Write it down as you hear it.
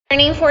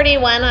Turning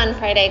 41 on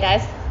Friday,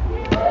 guys.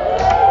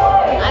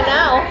 I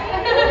know.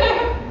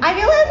 I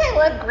feel like I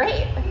look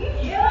great.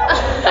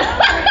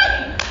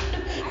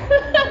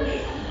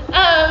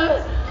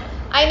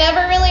 I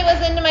never really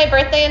was into my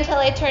birthday until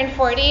I turned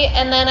 40,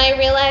 and then I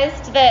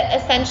realized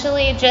that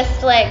essentially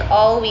just like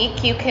all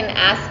week you can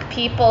ask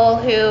people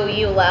who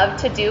you love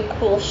to do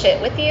cool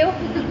shit with you,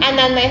 and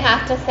then they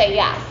have to say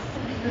yes.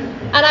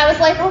 And I was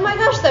like, oh my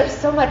gosh, there's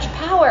so much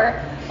power.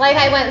 Like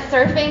I went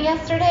surfing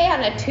yesterday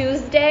on a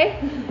Tuesday,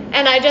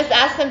 and I just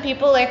asked some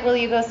people, like, will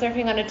you go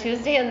surfing on a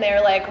Tuesday? And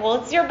they're like,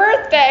 well, it's your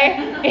birthday,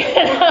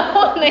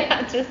 and they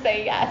had to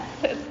say yes.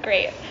 It's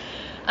great.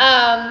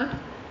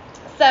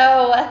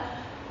 So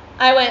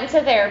I went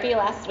to therapy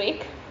last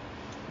week.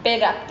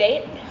 Big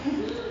update.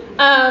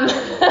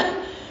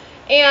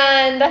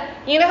 And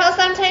you know how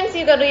sometimes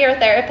you go to your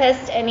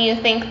therapist and you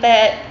think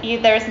that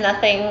there's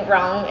nothing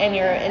wrong in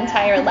your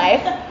entire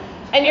life?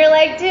 And you're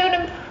like, dude,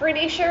 I'm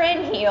pretty sure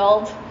I'm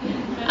healed.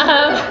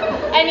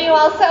 And you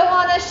also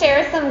want to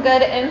share some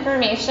good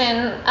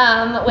information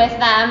with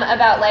them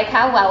about like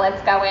how well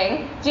it's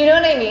going. Do you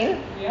know what I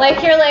mean? Yeah.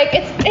 Like you're like,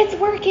 it's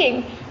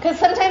working. Because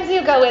sometimes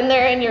you go in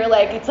there and you're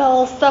like, it's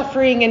all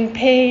suffering and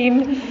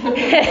pain.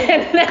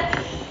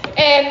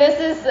 and this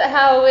is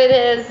how it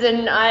is,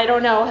 and I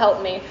don't know,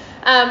 help me.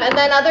 And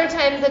then other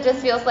times it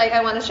just feels like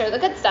I want to share the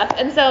good stuff.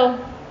 And so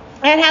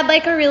I had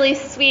like a really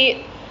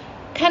sweet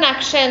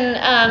connection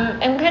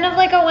and kind of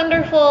like a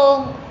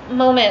wonderful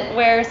moment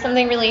where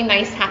something really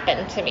nice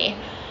happened to me.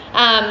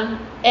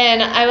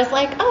 And I was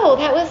like, oh,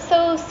 that was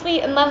so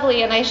sweet and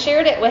lovely. And I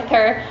shared it with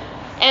her.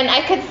 And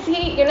I could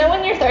see, you know,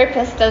 when your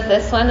therapist does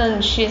this one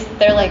and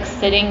they're like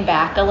sitting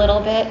back a little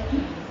bit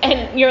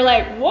and you're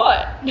like,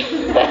 what? You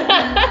know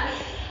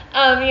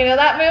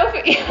that move?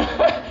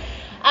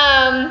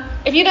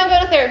 If you don't go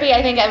to therapy,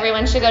 I think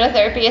everyone should go to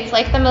therapy. It's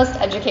like the most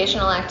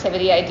educational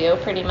activity I do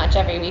pretty much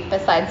every week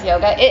besides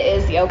yoga. It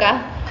is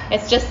yoga.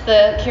 It's just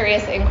the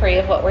curious inquiry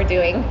of what we're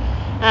doing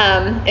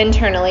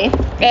internally.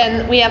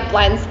 And we have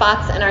blind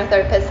spots, and our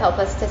therapists help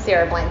us to see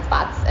our blind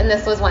spots. And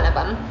this was one of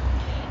them.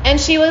 And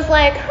she was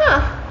like,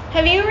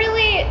 have you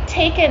really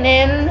taken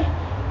in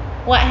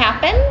what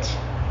happened?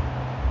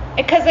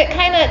 Because it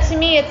kind of, to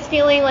me, it's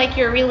feeling like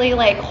you're really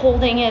like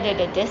holding it at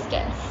a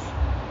distance.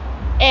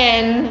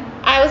 And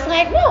I was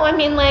like, no, I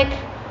mean like,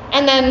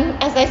 and then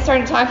as I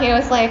started talking, I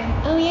was like,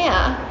 oh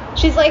yeah.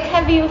 She's like,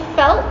 have you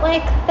felt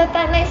like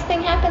that nice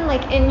thing happened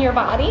like in your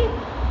body?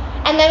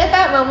 And then at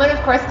that moment,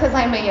 of course, because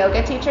I'm a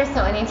yoga teacher,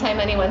 so anytime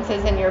anyone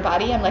says in your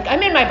body, I'm like,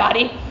 I'm in my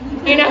body,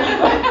 you know,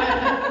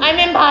 I'm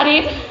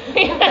embodied.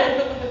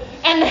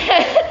 And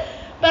then,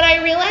 but I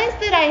realized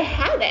that I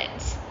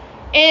hadn't.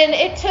 And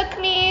it took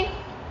me,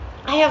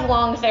 I have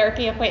long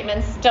therapy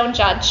appointments, don't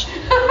judge.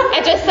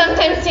 It just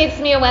sometimes takes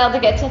me a while to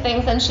get to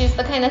things, and she's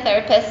the kind of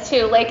therapist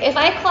who, like, if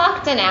I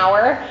clocked an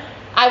hour,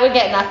 I would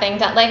get nothing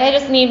done. Like, I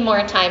just need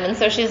more time, and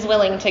so she's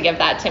willing to give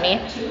that to me.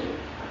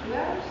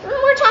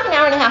 We're talking an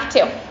hour and a half,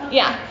 too.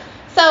 Yeah.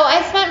 So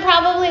I spent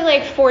probably,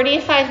 like,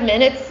 45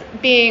 minutes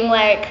being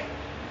like,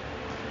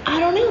 I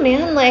don't know,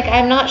 man. Like,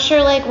 I'm not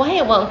sure, like, why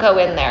it won't go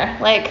in there.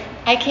 Like,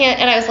 I can't,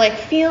 and I was, like,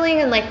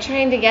 feeling and, like,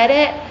 trying to get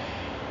it.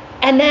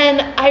 And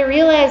then I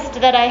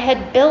realized that I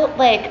had built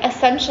like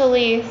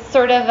essentially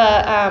sort of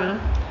a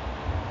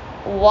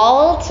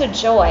wall to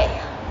joy.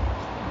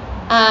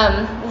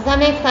 Does that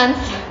make sense?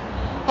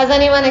 Has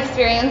anyone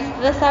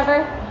experienced this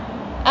ever?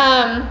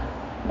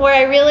 Where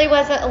I really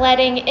wasn't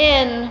letting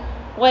in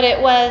what it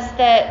was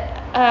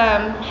that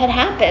had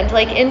happened,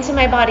 like into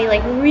my body,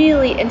 like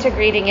really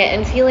integrating it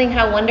and feeling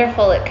how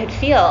wonderful it could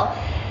feel.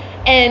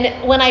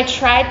 And when I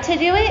tried to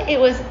do it, it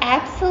was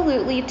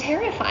absolutely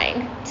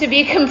terrifying. To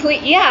be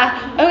complete,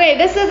 okay,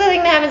 this is the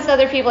thing that happens to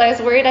other people. I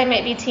was worried I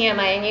might be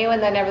TMIing you, and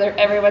then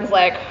everyone's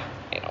like,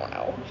 I don't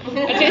know.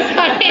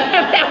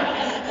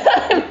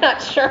 I'm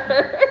not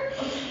sure.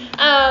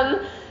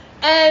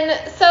 And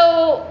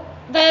so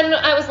then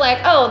I was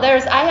like,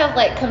 I have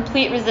like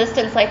complete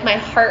resistance. Like my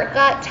heart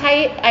got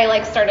tight. I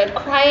like started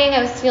crying.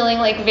 I was feeling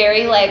like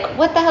very like,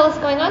 what the hell is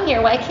going on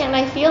here? Why can't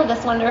I feel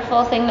this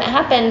wonderful thing that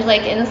happened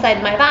like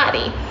inside my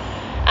body?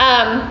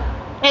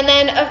 And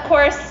then of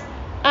course,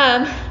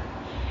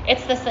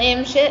 it's the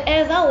same shit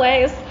as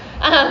always.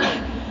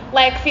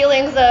 Like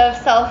feelings of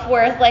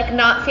self-worth, like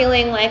not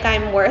feeling like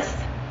I'm worth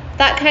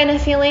that kind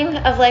of feeling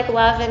of like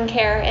love and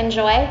care and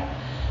joy.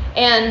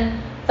 And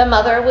the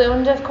mother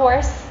wound, of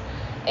course.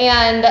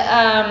 And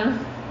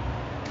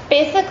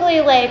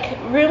basically, like,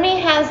 Rumi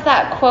has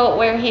that quote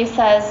where he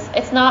says,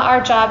 it's not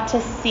our job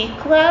to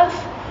seek love,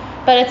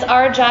 but it's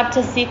our job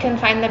to seek and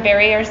find the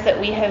barriers that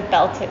we have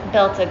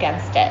built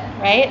against it,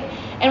 right?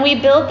 And we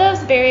build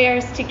those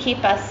barriers to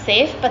keep us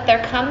safe, but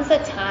there comes a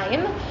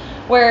time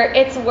where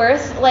it's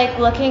worth, like,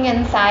 looking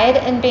inside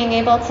and being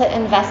able to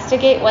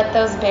investigate what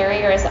those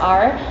barriers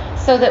are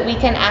so that we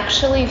can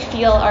actually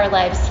feel our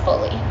lives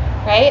fully,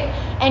 right?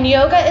 And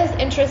yoga is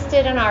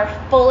interested in our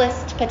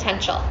fullest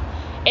potential.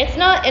 It's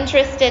not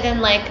interested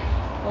in like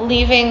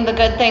leaving the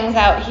good things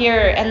out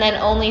here and then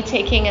only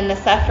taking in the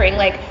suffering.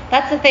 Like,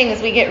 that's the thing,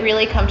 is we get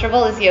really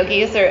comfortable as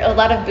yogis, or a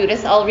lot of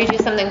Buddhists. I'll read you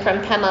something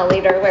from Pema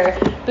later, where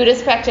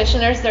Buddhist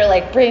practitioners, they're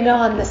like, bring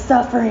on the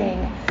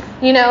suffering,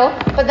 you know?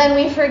 But then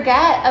we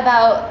forget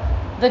about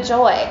the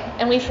joy,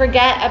 and we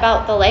forget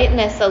about the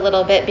lightness a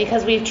little bit,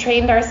 because we've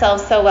trained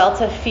ourselves so well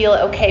to feel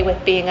okay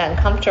with being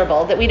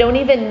uncomfortable that we don't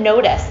even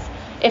notice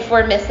if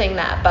we're missing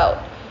that boat,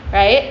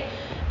 right?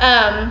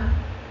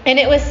 And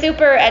it was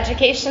super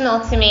educational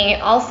to me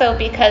also,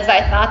 because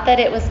I thought that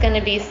it was going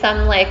to be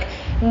some like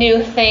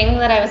new thing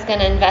that I was going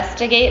to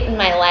investigate in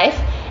my life.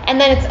 And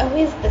then it's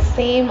always the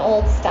same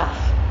old stuff,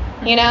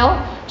 you know?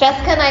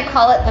 Jessica and I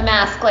call it the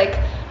mask. Like,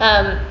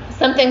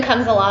 something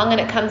comes along and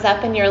it comes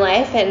up in your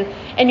life,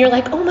 and you're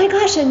like, oh my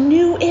gosh, a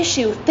new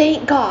issue.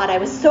 Thank God. I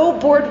was so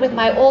bored with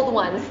my old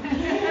ones.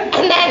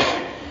 And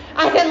then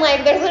I've been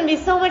like, there's going to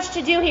be so much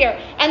to do here.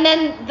 And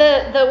then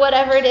the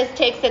whatever it is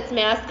takes its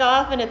mask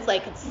off, and it's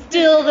like, it's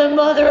still the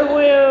mother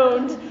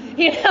wound,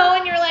 you know?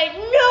 And you're like,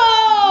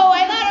 no,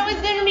 I thought it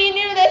was going to be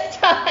new this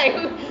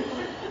time.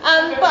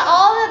 But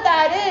all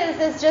that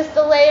is just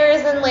the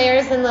layers and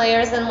layers and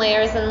layers and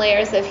layers and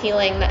layers of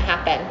healing that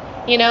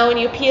happen. You know, when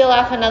you peel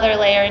off another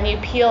layer and you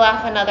peel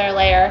off another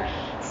layer,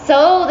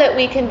 so that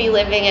we can be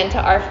living into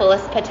our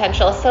fullest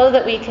potential, so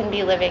that we can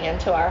be living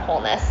into our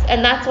wholeness.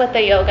 And that's what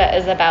the yoga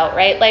is about,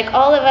 right? Like,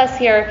 all of us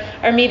here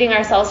are meeting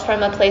ourselves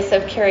from a place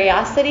of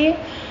curiosity,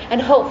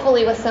 and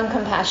hopefully with some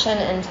compassion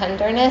and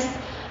tenderness,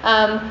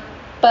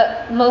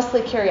 but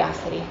mostly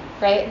curiosity,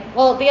 right?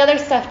 Well, the other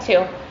stuff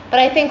too. But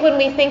I think when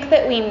we think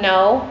that we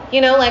know,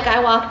 you know, like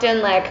I walked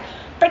in like,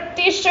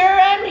 pretty sure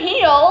I'm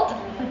healed,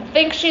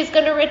 think she's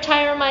going to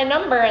retire my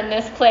number in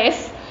this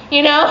place,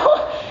 you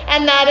know?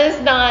 And that is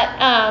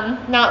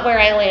not where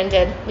I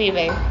landed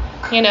leaving,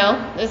 you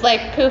know? It was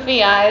like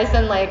poofy eyes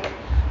and like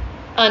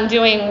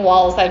undoing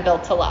walls I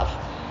built to love.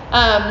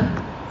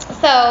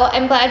 So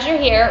I'm glad you're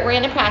here. We're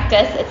going to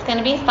practice. It's going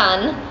to be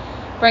fun.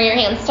 Bring your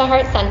hands to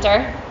heart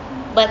center.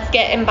 Let's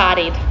get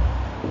embodied.